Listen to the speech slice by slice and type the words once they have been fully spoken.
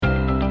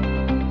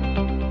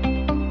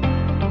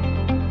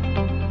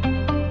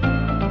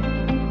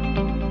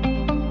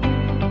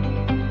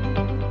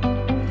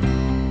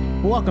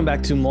Welcome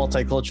back to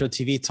Multicultural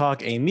TV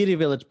Talk, a Media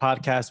Village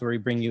podcast where we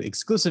bring you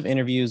exclusive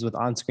interviews with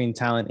on-screen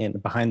talent and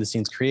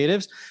behind-the-scenes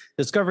creatives,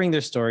 discovering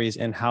their stories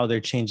and how they're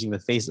changing the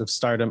face of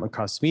stardom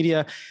across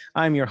media.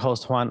 I'm your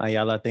host, Juan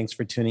Ayala. Thanks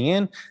for tuning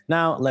in.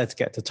 Now, let's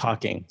get to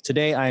talking.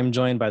 Today, I am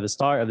joined by the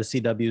star of the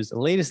CW's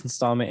latest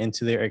installment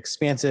into their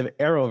expansive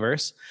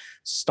Arrowverse,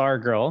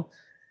 Stargirl,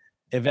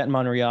 Yvette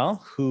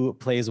Monreal, who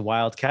plays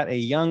Wildcat, a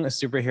young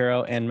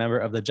superhero and member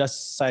of the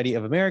Justice Society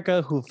of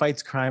America who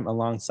fights crime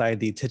alongside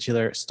the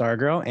titular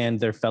Stargirl and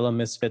their fellow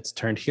misfits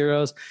turned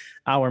heroes,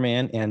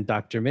 Hourman and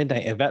Dr.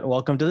 Midnight. Yvette,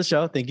 welcome to the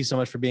show. Thank you so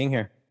much for being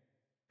here.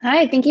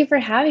 Hi, thank you for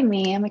having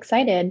me. I'm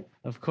excited.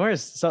 Of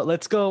course. So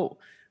let's go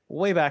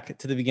way back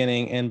to the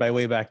beginning. And by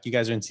way back, you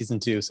guys are in season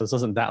 2, so this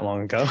wasn't that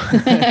long ago.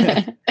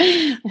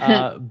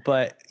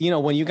 But,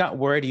 when you got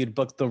word you'd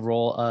booked the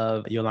role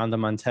of Yolanda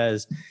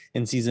Montez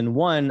in season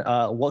 1,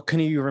 what can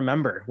you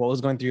remember? What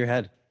was going through your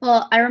head?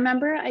 Well, I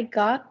remember I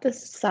got the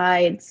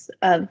sides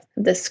of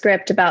the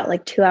script about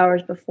like 2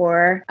 hours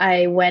before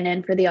I went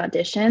in for the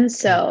audition.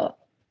 So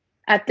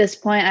at this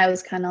point, I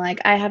was kind of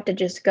like, I have to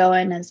just go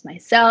in as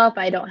myself.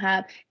 I don't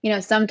have,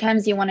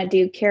 sometimes you want to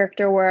do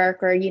character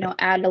work or,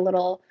 add a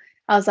little.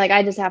 I was like,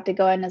 I just have to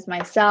go in as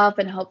myself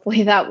and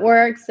hopefully that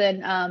works.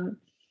 And,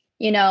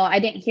 I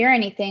didn't hear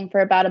anything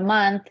for about a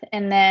month.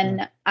 And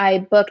then I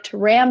booked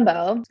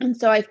Rambo. And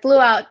so I flew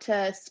out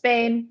to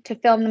Spain to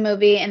film the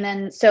movie. And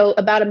then, so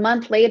about a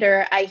month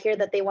later, I hear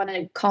that they want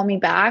to call me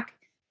back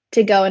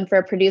to go in for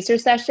a producer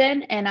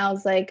session. And I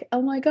was like,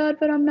 oh my God,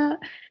 but I'm not.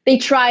 They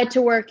tried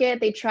to work it.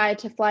 They tried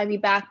to fly me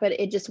back, but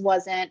it just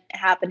wasn't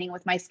happening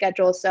with my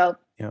schedule. So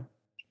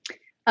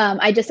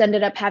I just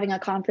ended up having a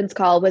conference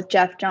call with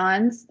Jeff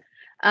Johns.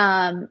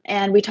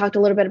 And we talked a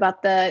little bit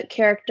about the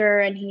character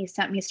and he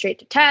sent me straight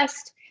to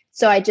test.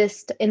 So I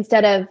just,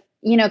 instead of,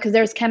 because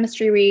there's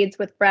chemistry reads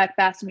with Brett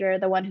Bassinger,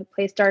 the one who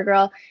plays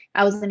Stargirl,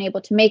 I wasn't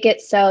able to make it.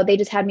 So they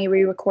just had me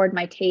re-record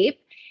my tape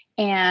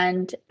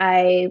and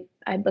I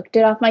booked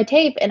it off my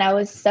tape and I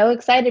was so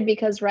excited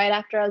because right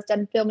after I was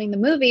done filming the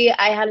movie,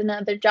 I had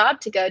another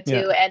job to go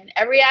to and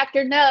every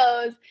actor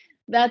knows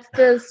that's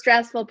the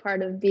stressful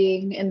part of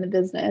being in the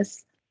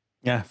business.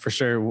 Yeah, for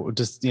sure.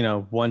 Just,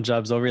 one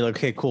job's over. You're like,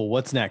 okay, cool.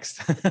 What's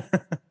next?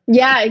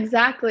 Yeah,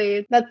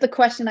 exactly. That's the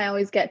question I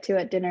always get to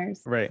at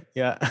dinners. Right.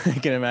 Yeah, I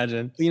can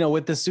imagine.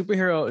 With the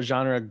superhero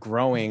genre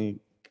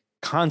growing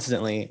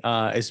constantly,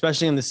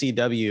 especially in the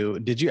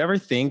CW, did you ever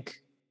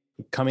think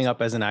coming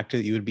up as an actor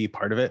that you would be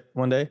part of it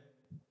one day?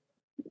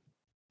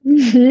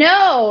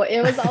 No,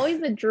 it was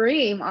always a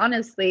dream,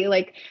 honestly.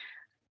 Like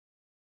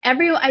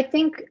I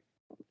think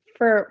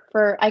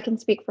for I can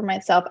speak for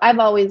myself. I've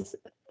always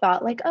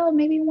thought like, oh,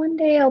 maybe one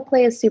day I'll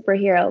play a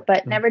superhero,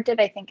 but never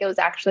did I think it was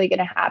actually going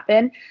to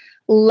happen,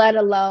 let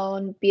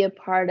alone be a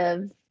part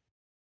of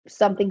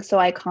something so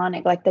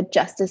iconic like the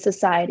Justice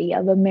Society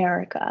of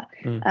America.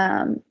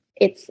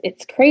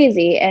 It's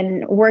crazy.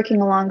 And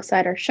working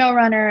alongside our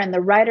showrunner and the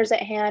writers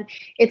at hand,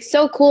 it's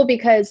so cool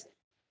because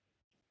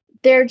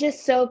they're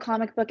just so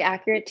comic book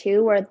accurate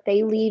too, where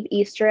they leave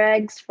Easter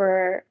eggs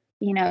for,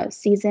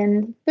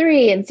 season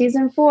 3 and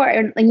season 4.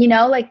 And,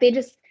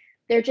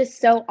 they're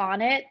just so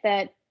on it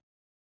that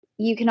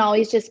you can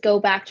always just go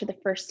back to the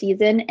first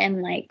season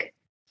and like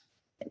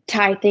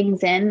tie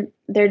things in.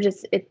 They're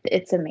just,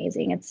 it's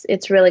amazing.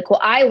 It's really cool.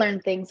 I learn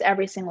things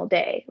every single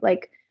day,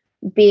 like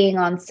being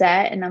on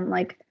set and I'm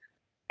like,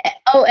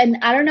 oh, and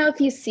I don't know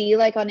if you see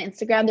like on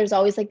Instagram, there's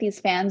always like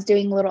these fans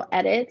doing little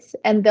edits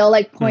and they'll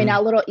like point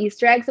out little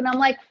Easter eggs. And I'm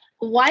like,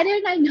 why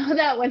didn't I know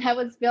that when I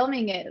was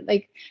filming it?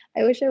 Like,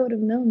 I wish I would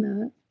have known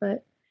that,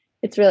 but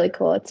it's really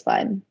cool. It's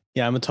fun.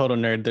 Yeah, I'm a total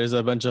nerd. There's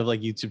a bunch of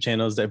like YouTube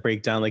channels that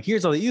break down like,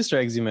 here's all the Easter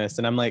eggs you missed.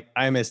 And I'm like,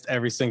 I missed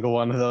every single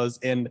one of those.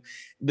 And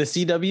the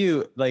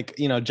CW, like,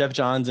 Jeff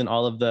Johns and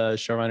all of the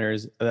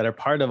showrunners that are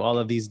part of all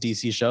of these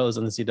DC shows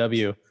on the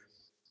CW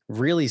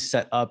really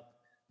set up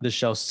the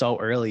show so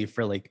early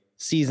for like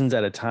seasons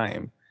at a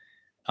time.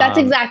 That's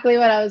exactly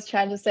what I was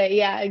trying to say.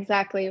 Yeah,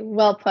 exactly.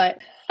 Well put.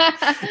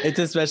 It's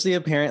especially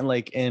apparent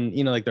like in,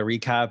 like the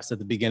recaps at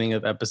the beginning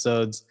of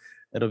episodes,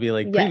 it'll be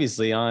like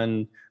previously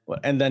on,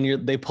 and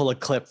then they pull a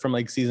clip from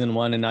like season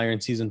 1 and now you're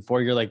in season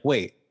 4. You're like,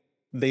 wait,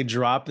 they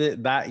dropped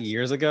it that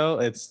years ago.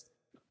 It's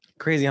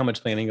crazy how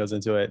much planning goes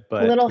into it,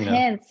 but little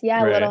hints.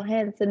 Yeah. Right. Little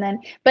hints. And then,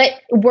 but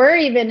we're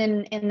even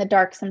in the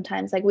dark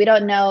sometimes, like we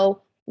don't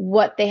know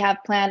what they have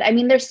planned. I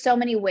mean, there's so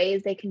many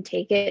ways they can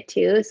take it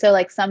too. So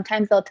like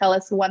sometimes they'll tell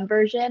us one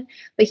version,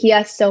 but he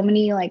has so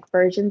many like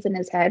versions in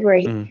his head where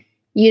you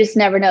just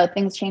never know.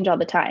 Things change all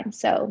the time.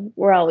 So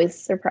we're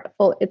always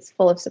it's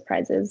full of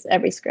surprises,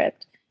 every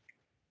script.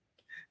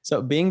 So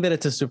being that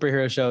it's a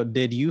superhero show,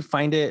 did you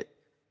find it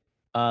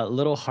a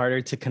little harder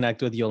to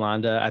connect with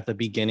Yolanda at the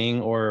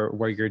beginning, or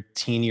were your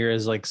teen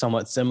years like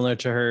somewhat similar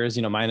to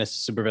hers,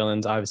 minus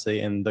supervillains,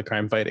 obviously, in the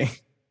crime fighting?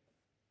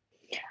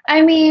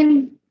 I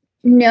mean,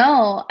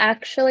 no,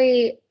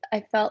 actually,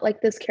 I felt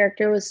like this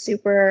character was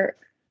super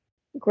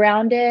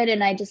grounded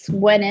and I just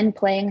went in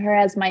playing her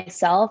as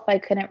myself. I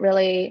didn't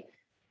really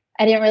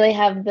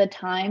have the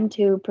time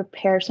to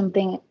prepare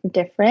something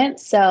different.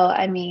 So,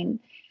 I mean,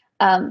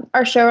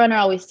 our showrunner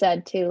always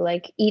said too,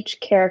 like each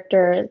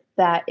character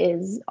that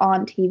is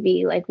on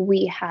TV, like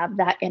we have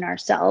that in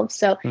ourselves.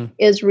 So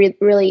is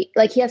really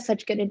like he has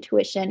such good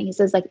intuition. He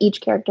says like each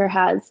character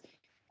has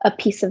a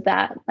piece of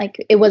that.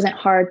 Like it wasn't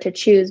hard to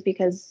choose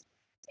because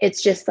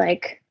it's just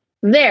like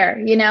there,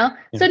 you know?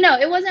 Yeah. So no,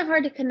 it wasn't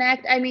hard to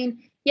connect. I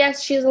mean,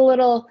 yes, she's a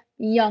little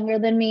younger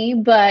than me,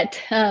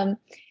 but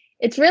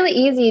it's really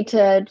easy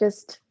to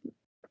just,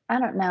 I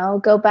don't know,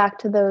 go back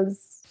to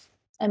those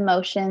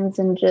emotions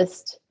and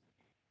just,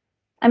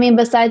 I mean,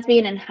 besides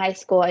being in high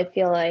school, I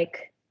feel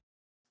like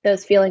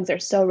those feelings are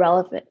so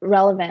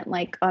relevant,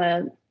 like on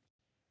a,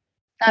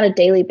 not a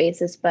daily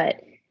basis,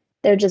 but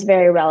they're just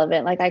very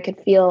relevant. Like I could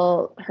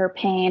feel her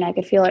pain. I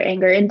could feel her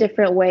anger in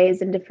different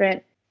ways, in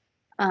different,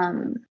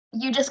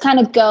 you just kind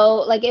of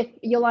go, like if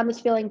Yolanda's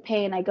feeling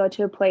pain, I go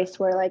to a place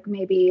where like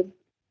maybe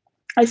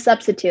I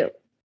substitute,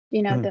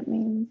 you know what that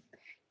means?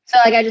 So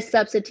like I just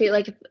substitute,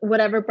 like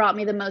whatever brought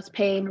me the most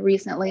pain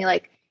recently,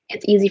 like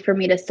it's easy for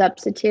me to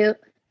substitute.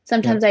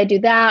 Sometimes I do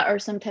that, or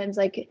sometimes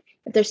like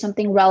if there's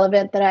something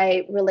relevant that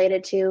I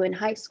related to in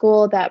high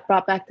school that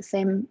brought back the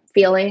same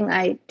feeling,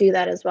 I do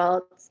that as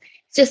well. It's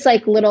just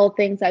like little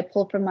things I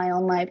pull from my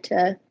own life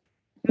to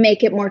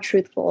make it more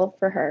truthful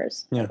for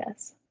hers, I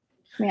guess.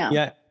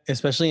 Yeah,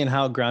 especially in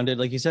how grounded,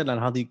 like you said, on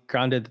how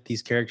grounded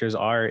these characters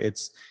are.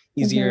 It's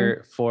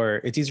easier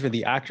for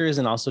the actors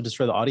and also just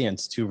for the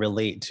audience to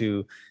relate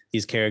to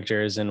these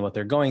characters and what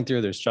they're going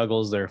through, their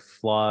struggles, their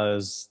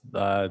flaws,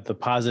 the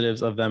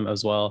positives of them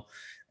as well.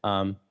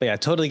 But yeah, I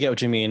totally get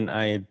what you mean.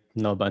 I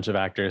know a bunch of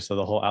actors, so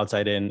the whole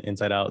outside in,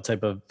 inside out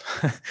type of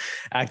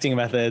acting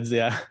methods.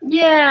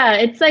 Yeah,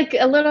 it's like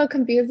a little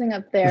confusing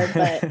up there,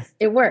 but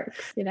it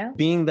works, you know.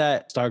 Being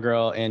that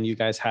Stargirl and you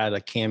guys had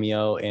a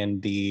cameo in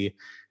the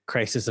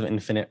Crisis of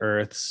Infinite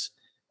Earths,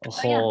 a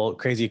whole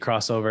crazy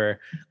crossover.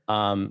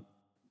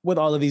 With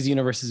all of these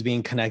universes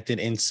being connected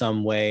in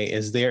some way,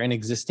 is there an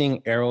existing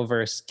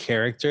Arrowverse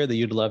character that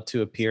you'd love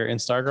to appear in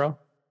Stargirl?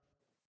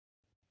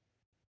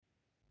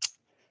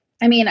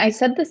 I mean, I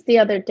said this the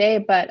other day,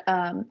 but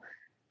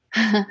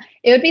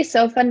it would be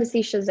so fun to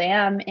see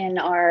Shazam in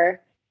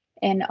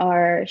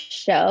our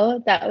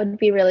show. That would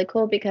be really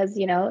cool because,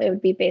 you know, it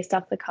would be based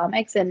off the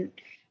comics. And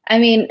I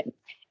mean,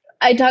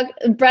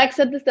 Brack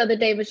said this the other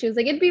day, but she was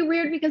like, it'd be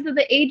weird because of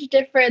the age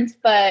difference,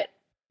 but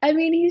I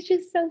mean, he's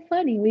just so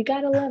funny. We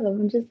gotta love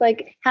him. And just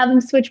like have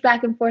him switch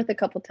back and forth a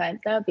couple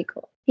times. That would be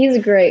cool.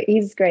 He's great.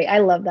 I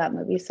love that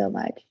movie so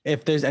much.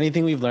 If there's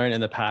anything we've learned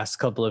in the past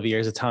couple of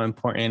years, it's how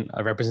important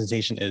a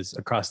representation is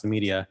across the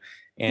media.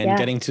 And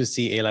getting to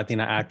see a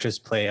Latina actress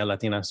play a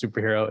Latina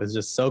superhero is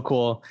just so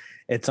cool.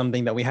 It's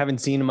something that we haven't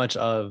seen much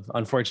of,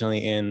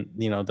 unfortunately, in,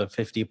 you know, the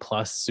 50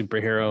 plus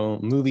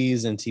superhero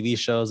movies and TV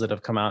shows that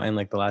have come out in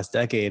like the last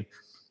decade.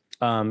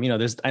 You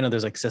know, I know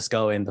there's like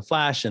Cisco in The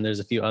Flash, and there's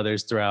a few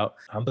others throughout,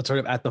 but sort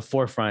of at the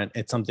forefront,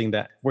 it's something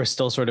that we're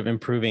still sort of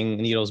improving,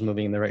 needles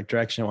moving in the right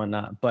direction and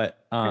whatnot.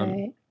 But,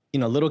 you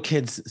know, little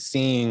kids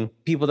seeing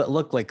people that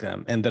look like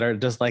them and that are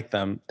just like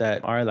them,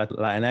 that are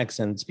Latinx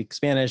and speak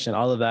Spanish and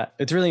all of that,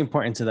 it's really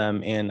important to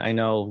them. And I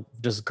know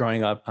just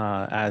growing up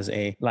as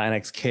a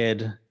Latinx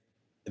kid,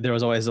 there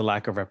was always a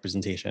lack of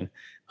representation.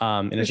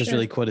 And it's just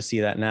really cool to see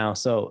that now.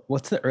 So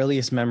what's the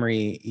earliest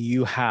memory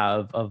you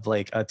have of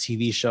like a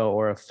TV show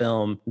or a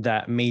film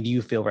that made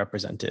you feel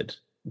represented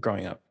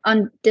growing up?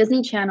 On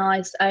Disney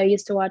Channel, I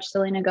used to watch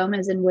Selena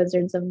Gomez in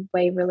Wizards of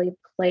Waverly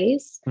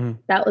Place.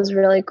 That was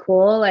really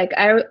cool. Like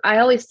I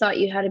always thought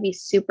you had to be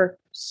super,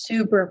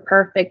 super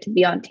perfect to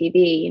be on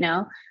TV, you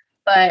know,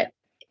 but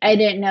I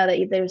didn't know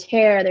that there's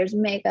hair, there's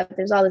makeup,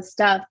 there's all this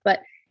stuff.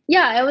 But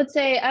yeah, I would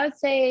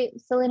say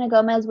Selena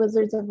Gomez,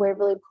 Wizards of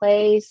Waverly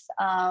Place.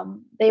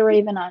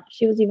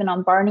 She was even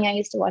on Barney. I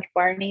used to watch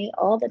Barney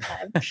all the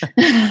time.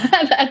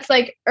 That's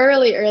like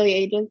early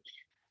ages.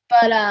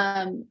 But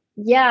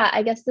yeah,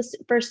 I guess the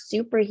first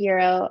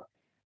superhero,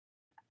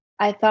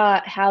 I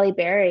thought Halle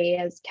Berry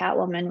as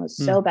Catwoman was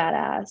so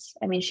badass.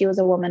 I mean, she was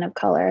a woman of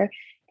color,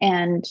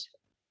 and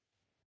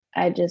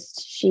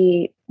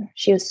she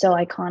was so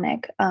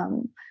iconic.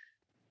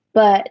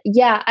 But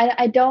yeah,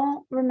 I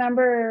don't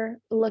remember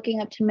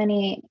looking up too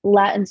many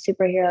Latin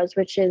superheroes,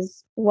 which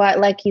is what,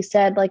 like you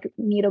said, like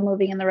needle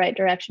moving in the right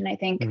direction. I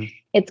think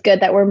it's good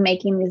that we're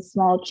making these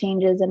small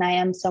changes, and I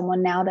am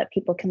someone now that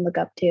people can look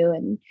up to,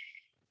 and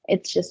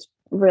it's just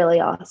really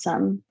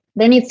awesome.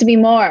 There needs to be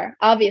more,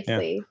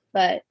 obviously,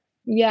 but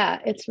yeah,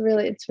 it's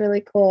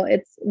really cool.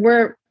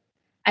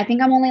 I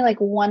think I'm only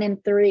like 1 in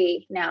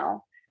 3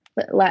 now,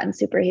 Latin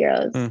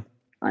superheroes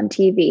on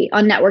TV,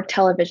 on network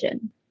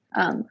television.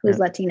 Who's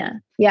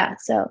Latina. Yeah.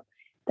 So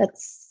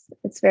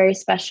it's very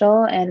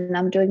special, and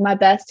I'm doing my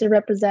best to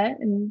represent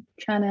and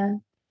trying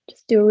to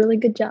just do a really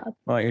good job.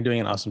 Well, you're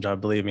doing an awesome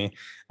job. Believe me.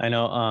 I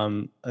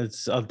know,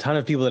 it's a ton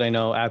of people that I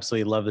know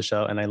absolutely love the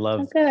show, and I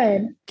love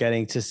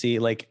getting to see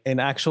like an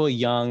actual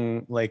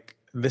young, like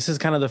this is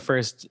kind of the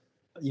first,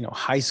 you know,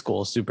 high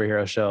school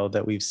superhero show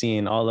that we've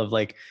seen. All of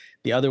like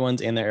the other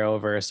ones in the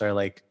Arrowverse are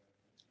like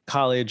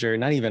college, or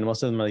not even,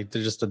 most of them are like,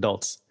 they're just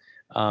adults.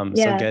 So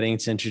getting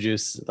to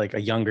introduce like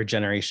a younger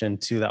generation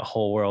to that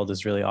whole world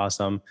is really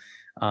awesome.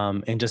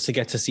 And just to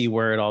get to see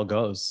where it all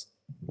goes.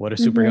 What a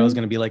superhero is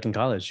going to be like in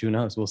college. Who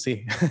knows? We'll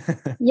see.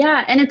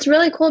 Yeah. And it's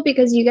really cool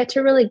because you get to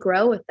really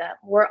grow with them.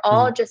 We're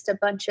all just a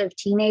bunch of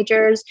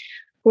teenagers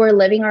who are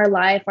living our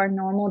life, our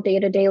normal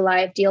day-to-day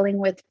life, dealing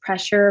with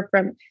pressure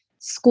from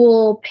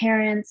school,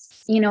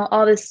 parents,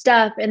 all this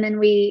stuff. And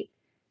then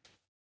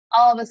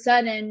all of a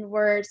sudden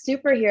we're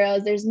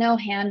superheroes. There's no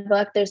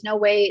handbook. There's no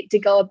way to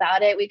go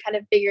about it. We kind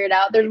of figure it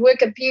out. There's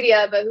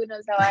Wikipedia, but who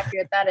knows how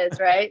accurate that is,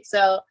 right?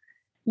 So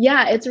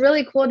yeah, it's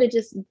really cool to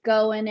just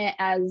go in it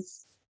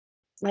as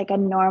like a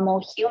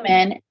normal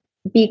human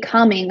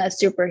becoming a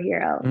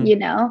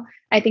superhero,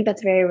 I think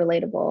that's very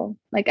relatable.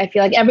 Like, I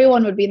feel like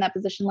everyone would be in that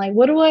position. Like,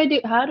 what do I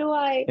do? How do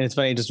I? And it's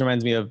funny. It just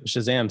reminds me of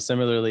Shazam.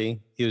 Similarly,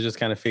 he was just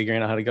kind of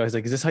figuring out how to go. He's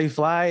like, is this how you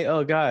fly?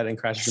 Oh God. And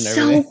crashes and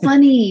everything. So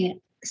funny.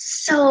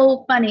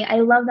 So funny. I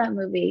love that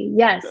movie.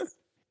 Yes.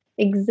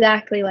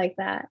 Exactly like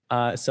that.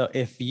 So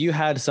if you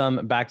had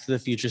some Back to the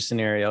Future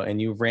scenario and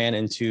you ran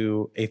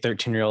into a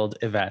 13-year-old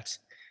Yvette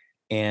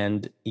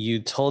and you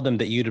told them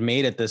that you'd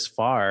made it this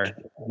far,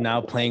 now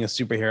playing a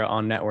superhero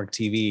on network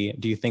TV,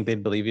 do you think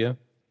they'd believe you?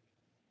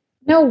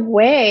 No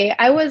way.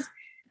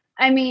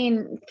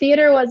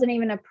 Theater wasn't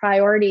even a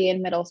priority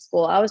in middle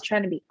school. I was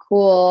trying to be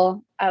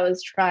cool. I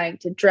was trying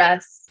to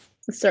dress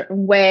a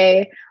certain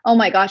way. Oh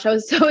my gosh, I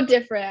was so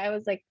different. I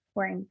was like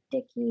wearing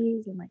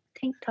Dickies and like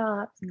tank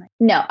tops and like,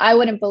 no, I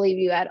wouldn't believe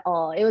you at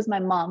all. It was my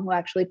mom who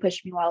actually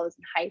pushed me while I was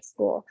in high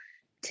school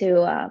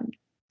to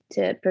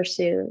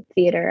pursue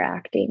theater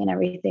acting and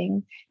everything.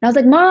 And I was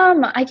like,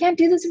 Mom, I can't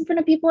do this in front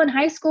of people in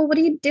high school. What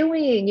are you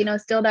doing?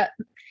 Still that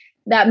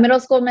middle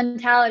school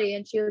mentality.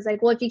 And she was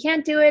like, well, if you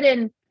can't do it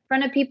in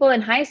front of people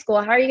in high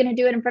school, how are you going to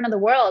do it in front of the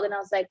world? And I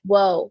was like,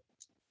 whoa,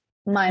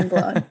 mind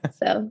blown.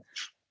 So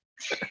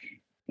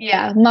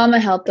yeah, mama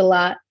helped a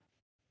lot.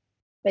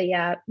 But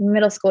yeah,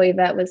 middle school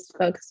Yvette was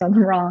focused on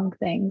the wrong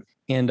things.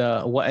 And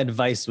what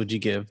advice would you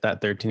give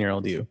that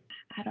 13-year-old you?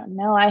 I don't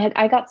know.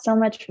 I got so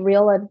much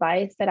real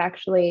advice that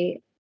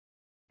actually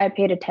I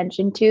paid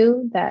attention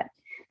to that.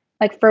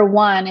 Like, for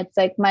one, it's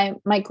like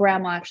my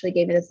grandma actually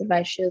gave me this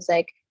advice. She was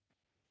like,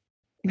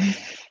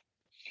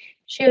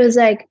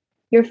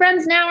 your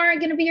friends now aren't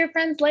going to be your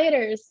friends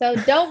later. So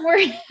don't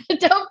worry.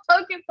 Don't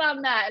focus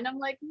on that. And I'm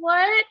like,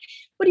 what?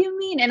 What do you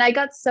mean? And I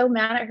got so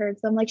mad at her.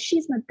 So I'm like,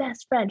 she's my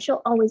best friend.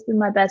 She'll always be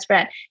my best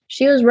friend.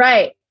 She was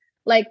right.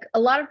 Like, a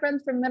lot of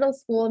friends from middle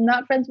school, I'm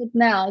not friends with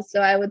now.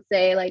 So I would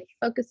say, like,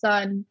 focus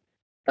on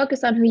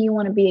who you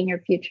want to be in your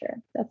future.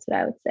 That's what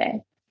I would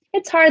say.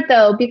 It's hard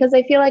though, because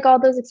I feel like all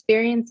those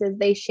experiences,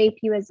 they shape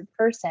you as a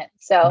person.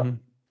 So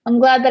I'm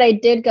glad that I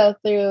did go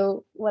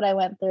through what I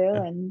went through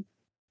and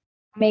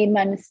made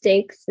my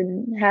mistakes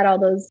and had all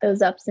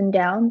those ups and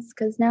downs,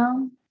 because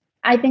now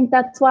I think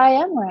that's why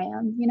I am where I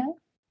am,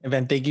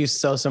 Yvette, thank you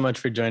so much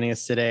for joining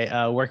us today.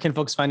 Where can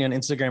folks find you on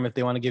Instagram if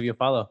they want to give you a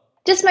follow?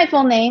 Just my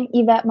full name,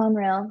 Yvette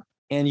Monreal.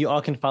 And you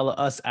all can follow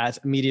us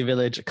at Media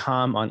Village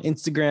Com on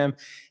Instagram.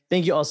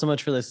 Thank you all so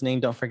much for listening.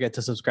 Don't forget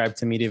to subscribe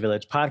to Media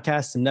Village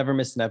Podcast and never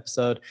miss an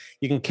episode.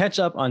 You can catch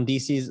up on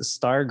DC's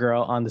Star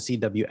Girl on the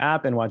CW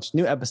app and watch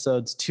new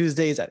episodes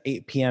Tuesdays at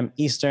 8 p.m.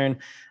 Eastern.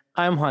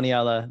 I'm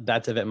Haniala,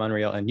 that's Yvette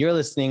Monreal, and you're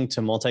listening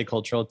to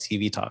Multicultural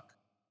TV Talk.